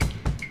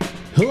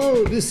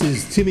Hello, this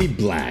is Timmy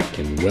Black,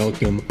 and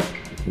welcome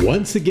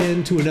once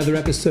again to another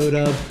episode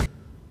of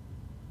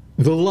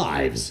The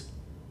Lives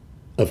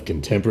of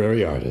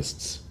Contemporary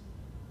Artists.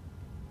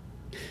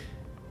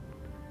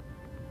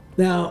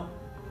 Now,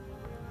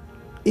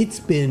 it's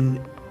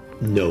been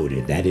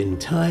noted that in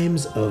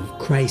times of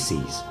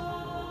crises,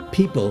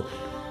 people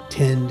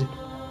tend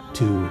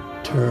to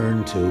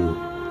turn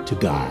to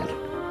God.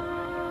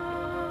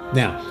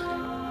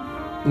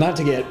 Now, not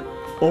to get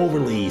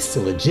overly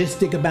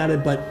syllogistic about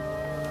it, but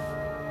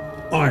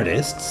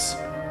artists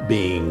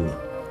being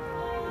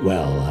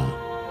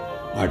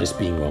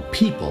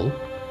people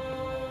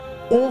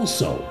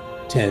also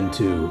tend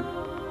to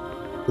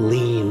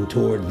lean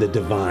toward the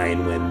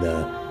divine when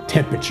the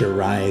temperature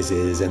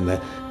rises and the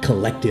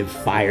collective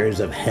fires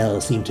of hell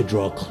seem to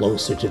draw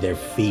closer to their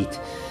feet.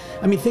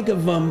 I mean, think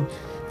of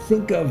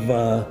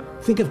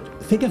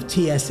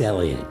T.S.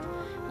 Eliot.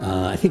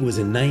 I think it was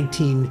in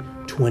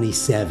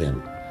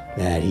 1927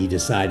 that he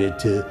decided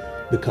to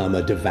become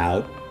a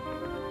devout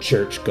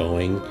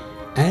church-going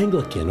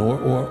Anglican,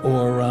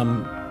 or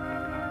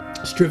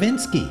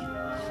Stravinsky.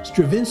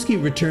 Stravinsky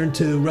returned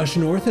to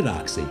Russian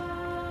Orthodoxy.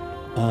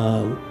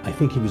 I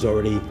think he was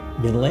already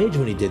middle-aged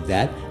when he did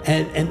that.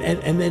 And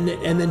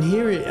then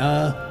here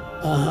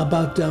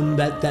about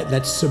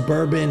that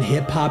suburban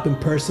hip-hop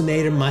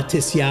impersonator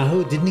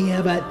Matisyahu. Didn't he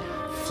have that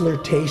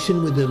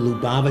flirtation with the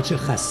Lubavitcher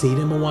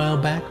Hasidim a while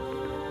back?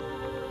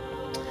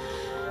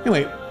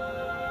 Anyway,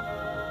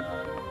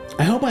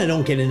 I hope I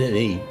don't get in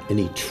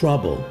any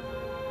trouble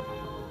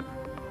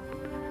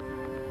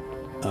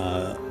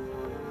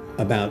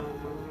about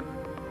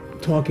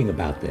talking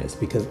about this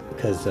because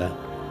I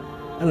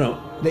don't know.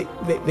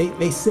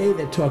 They say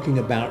that talking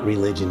about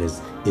religion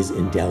is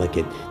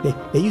indelicate.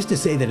 They used to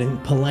say that in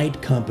polite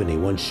company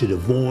one should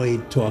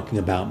avoid talking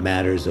about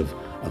matters of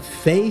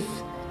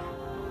faith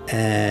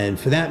and,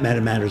 for that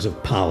matter, matters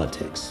of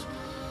politics.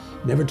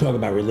 Never talk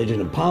about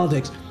religion and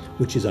politics,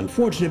 which is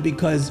unfortunate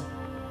because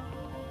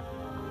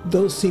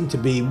those seem to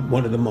be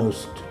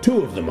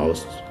two of the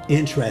most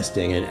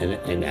interesting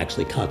and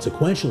actually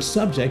consequential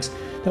subjects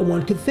that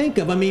one could think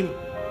of. I mean,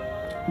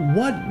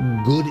 what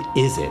good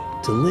is it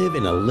to live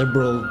in a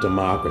liberal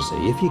democracy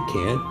if you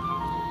can't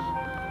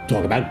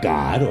talk about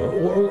God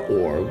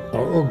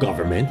or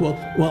government? Well,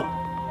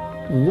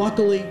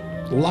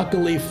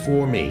 luckily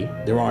for me,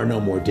 there are no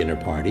more dinner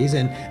parties,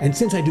 and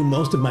since I do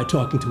most of my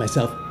talking to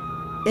myself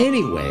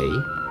anyway,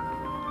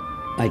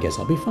 I guess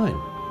I'll be fine.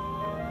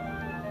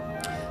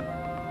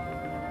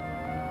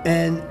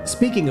 And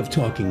speaking of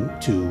talking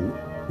to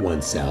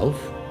oneself,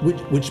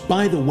 which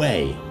by the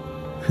way,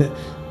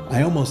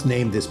 I almost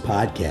named this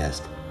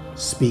podcast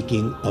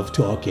Speaking of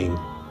Talking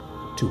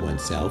to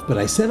Oneself, but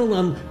I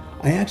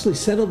actually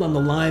settled on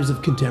the lives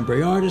of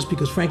contemporary artists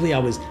because frankly I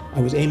was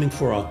aiming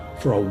for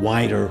a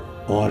wider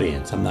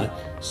audience. I'm not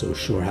so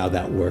sure how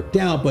that worked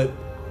out, but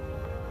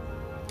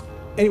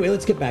anyway,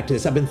 let's get back to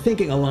this. I've been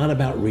thinking a lot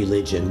about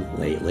religion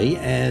lately,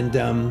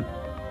 and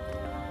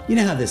you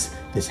know how this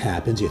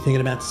happens. You're thinking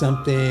about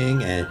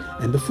something,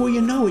 and before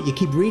you know it, you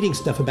keep reading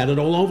stuff about it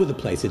all over the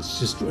place.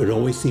 It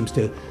always seems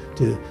to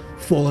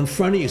fall in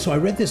front of you. So I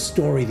read this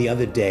story the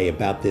other day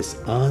about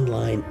this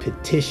online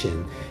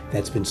petition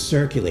that's been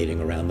circulating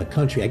around the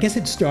country. I guess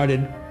it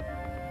started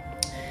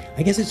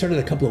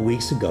a couple of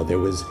weeks ago. There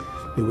was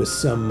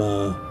some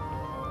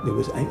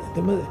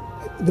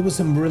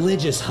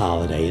religious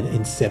holiday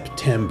in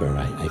September,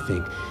 I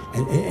think.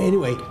 And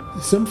anyway,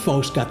 some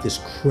folks got this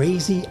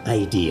crazy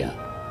idea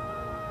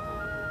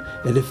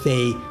that if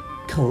they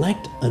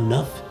collect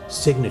enough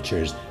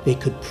signatures, they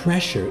could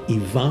pressure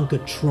Ivanka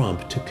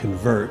Trump to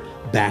convert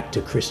back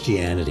to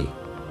Christianity.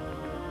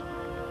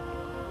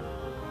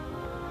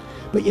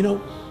 But you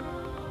know,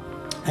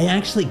 I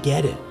actually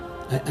get it.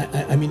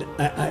 I mean,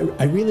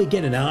 I really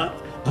get it.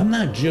 Now, I'm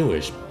not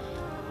Jewish,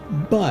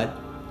 but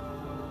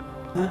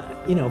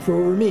you know,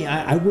 for me,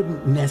 I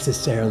wouldn't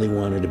necessarily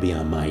want her to be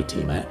on my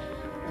team. I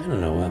don't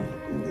know.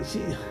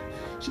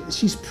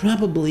 She's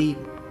probably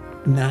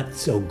not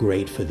so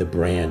great for the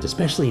brand,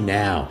 especially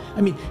now.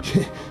 I mean,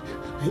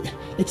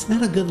 it's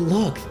not a good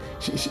look.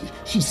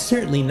 She's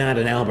certainly not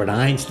an Albert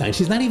Einstein.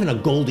 She's not even a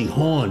Goldie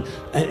Hawn.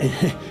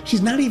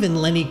 She's not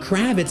even Lenny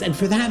Kravitz. And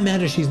for that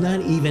matter, she's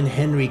not even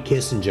Henry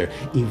Kissinger.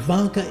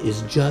 Ivanka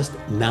is just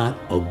not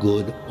a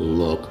good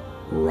look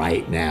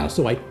right now.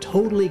 So I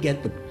totally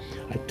get the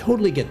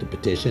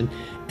petition.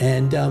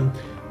 And,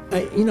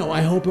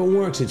 I hope it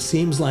works. It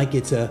seems like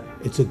it's a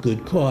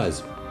good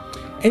cause.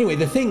 Anyway,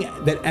 the thing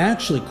that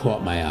actually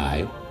caught my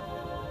eye,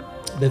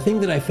 the thing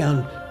that I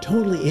found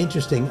totally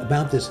interesting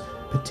about this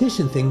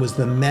petition thing was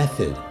the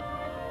method.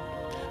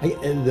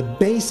 The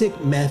basic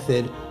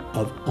method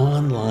of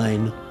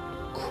online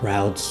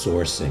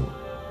crowdsourcing.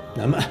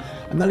 Now,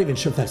 I'm not even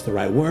sure if that's the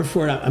right word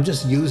for it. I'm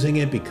just using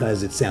it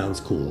because it sounds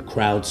cool.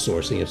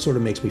 Crowdsourcing. It sort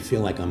of makes me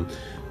feel like I'm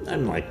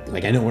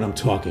like I know what I'm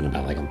talking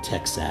about, like I'm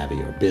tech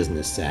savvy or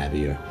business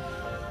savvy or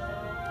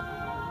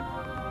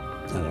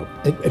I don't know.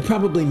 It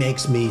probably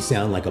makes me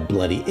sound like a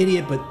bloody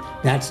idiot, but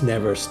that's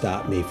never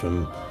stopped me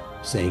from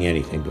saying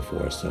anything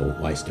before, so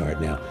why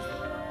start now?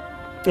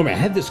 Anyway, I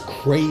had this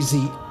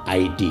crazy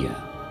idea,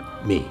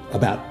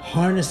 about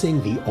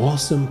harnessing the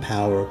awesome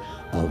power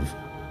of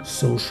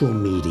social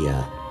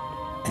media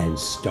and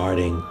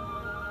starting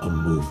a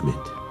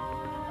movement.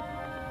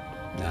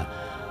 Now,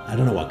 I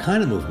don't know what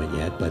kind of movement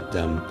yet, but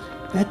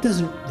that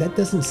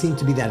doesn't seem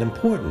to be that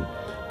important.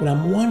 But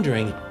I'm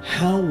wondering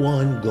how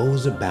one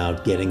goes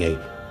about getting a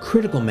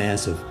critical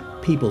mass of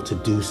people to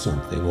do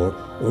something,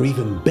 or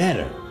even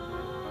better,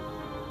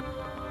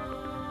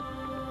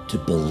 to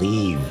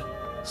believe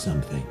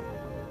something.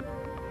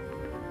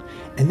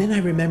 And then I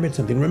remembered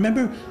something.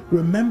 Remember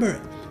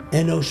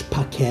Enosh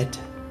Paquette,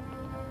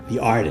 the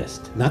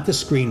artist, not the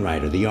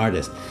screenwriter, the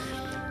artist.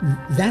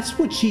 That's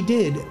what she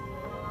did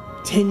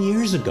 10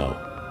 years ago.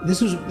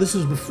 This was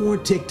before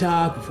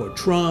TikTok, before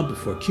Trump,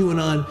 before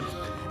QAnon.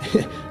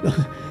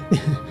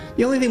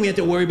 The only thing we had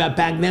to worry about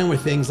back then were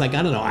things like,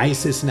 I don't know,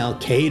 ISIS and Al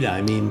Qaeda.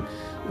 I mean,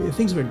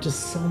 things were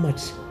so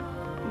much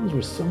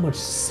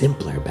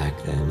simpler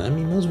back then. I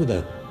mean, those were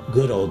the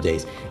good old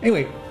days.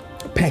 Anyway,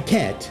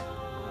 Paquette,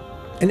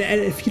 and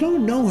if you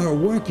don't know her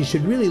work, you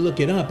should really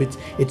look it up.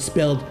 It's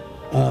spelled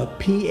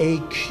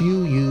Paquete.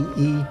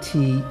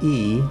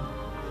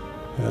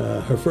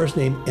 Her first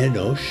name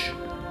Enosh,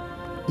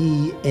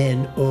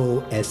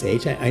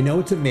 Enosh. I know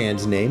it's a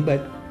man's name,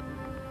 but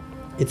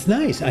it's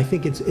nice. I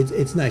think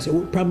it's nice.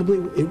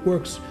 It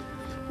works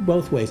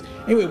both ways.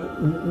 Anyway,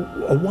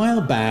 a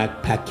while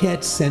back,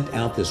 Paquette sent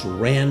out this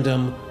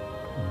random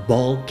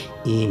bulk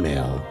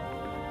email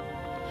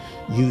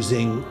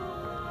using,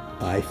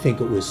 I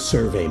think it was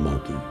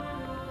SurveyMonkey,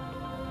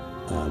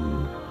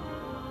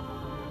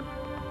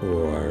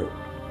 or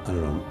I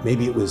don't know,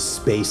 maybe it was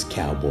Space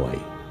Cowboy,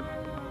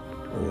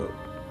 or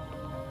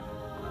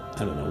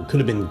I don't know, it could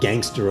have been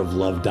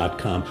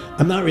gangsteroflove.com.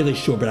 I'm not really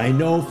sure, but I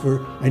know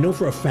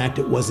for a fact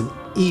it wasn't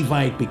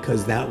Evite,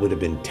 because that would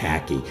have been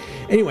tacky.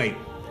 Anyway,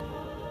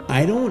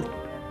 I don't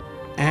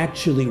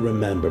actually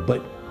remember,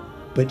 but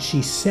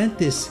she sent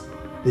this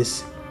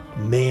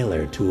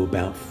mailer to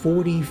about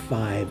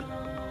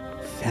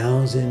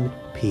 45,000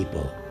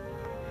 people,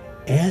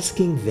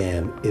 asking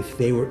them if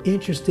they were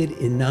interested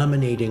in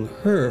nominating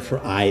her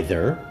for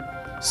either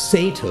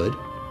sainthood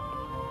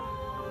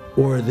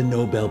or the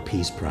Nobel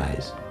Peace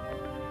Prize.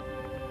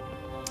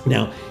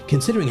 Now,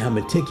 considering how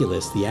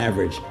meticulous the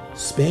average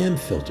spam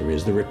filter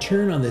is, the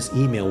return on this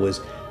email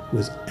was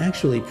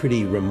actually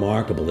pretty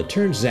remarkable. It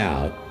turns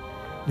out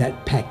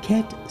that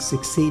Paquette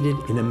succeeded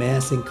in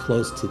amassing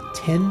close to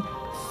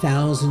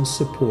 10,000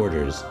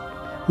 supporters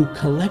who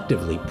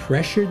collectively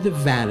pressured the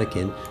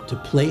Vatican to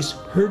place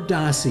her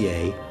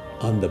dossier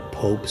on the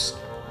Pope's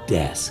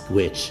desk,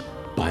 which,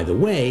 by the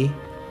way,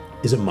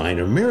 is a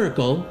minor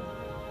miracle,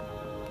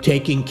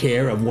 taking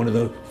care of one of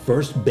the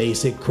first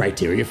basic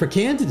criteria for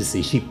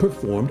candidacy. She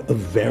performed a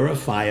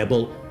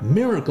verifiable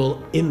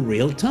miracle in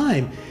real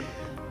time.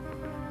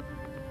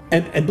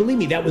 And believe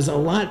me, that was a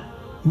lot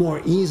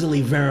more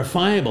easily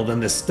verifiable than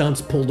the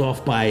stunts pulled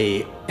off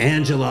by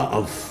Angela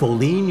of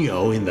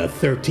Foligno in the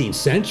 13th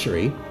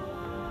century.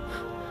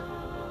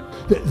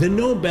 The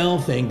Nobel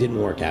thing didn't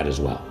work out as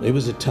well. It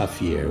was a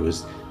tough year. It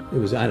was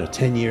I don't know,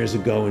 10 years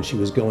ago, and she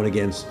was going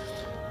against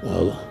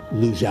Liu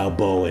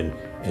Xiaobo, and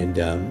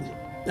I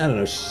don't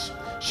know,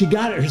 she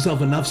got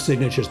herself enough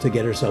signatures to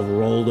get herself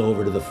rolled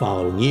over to the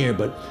following year,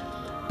 but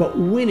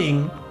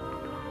winning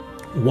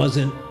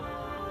wasn't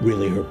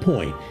really her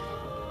point.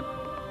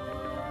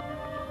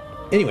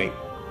 Anyway,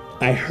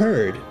 I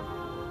heard,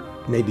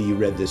 maybe you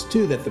read this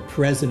too, that the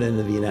President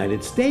of the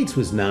United States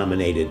was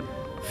nominated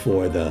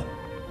for the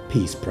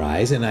Peace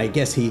Prize, and I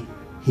guess he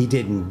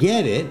didn't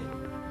get it,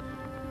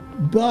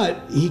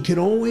 but he could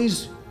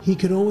always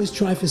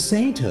try for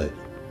sainthood.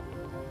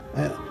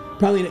 He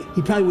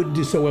probably wouldn't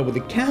do so well with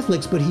the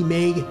Catholics, but he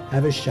may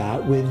have a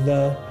shot with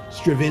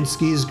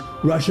Stravinsky's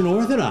Russian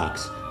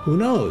Orthodox. Who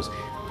knows?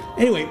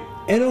 Anyway,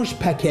 Enosh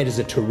Paquette is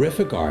a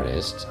terrific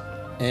artist,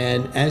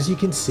 and as you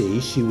can see,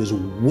 she was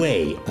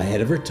way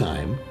ahead of her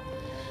time.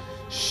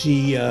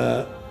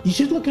 You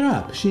should look her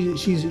up.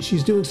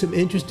 She's doing some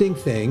interesting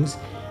things,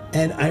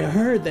 and I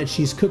heard that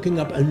she's cooking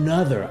up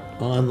another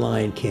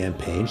online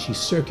campaign. She's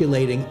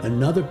circulating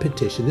another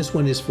petition. This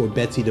one is for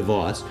Betsy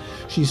DeVos.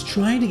 She's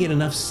trying to get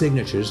enough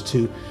signatures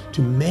to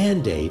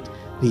mandate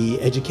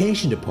the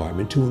education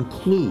department to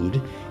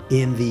include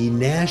in the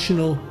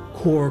national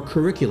core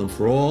curriculum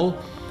for all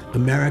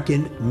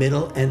American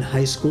middle and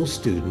high school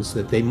students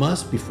that they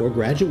must, before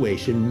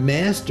graduation,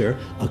 master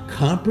a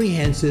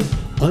comprehensive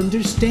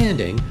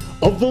understanding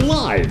of the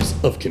lives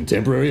of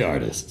contemporary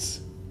artists.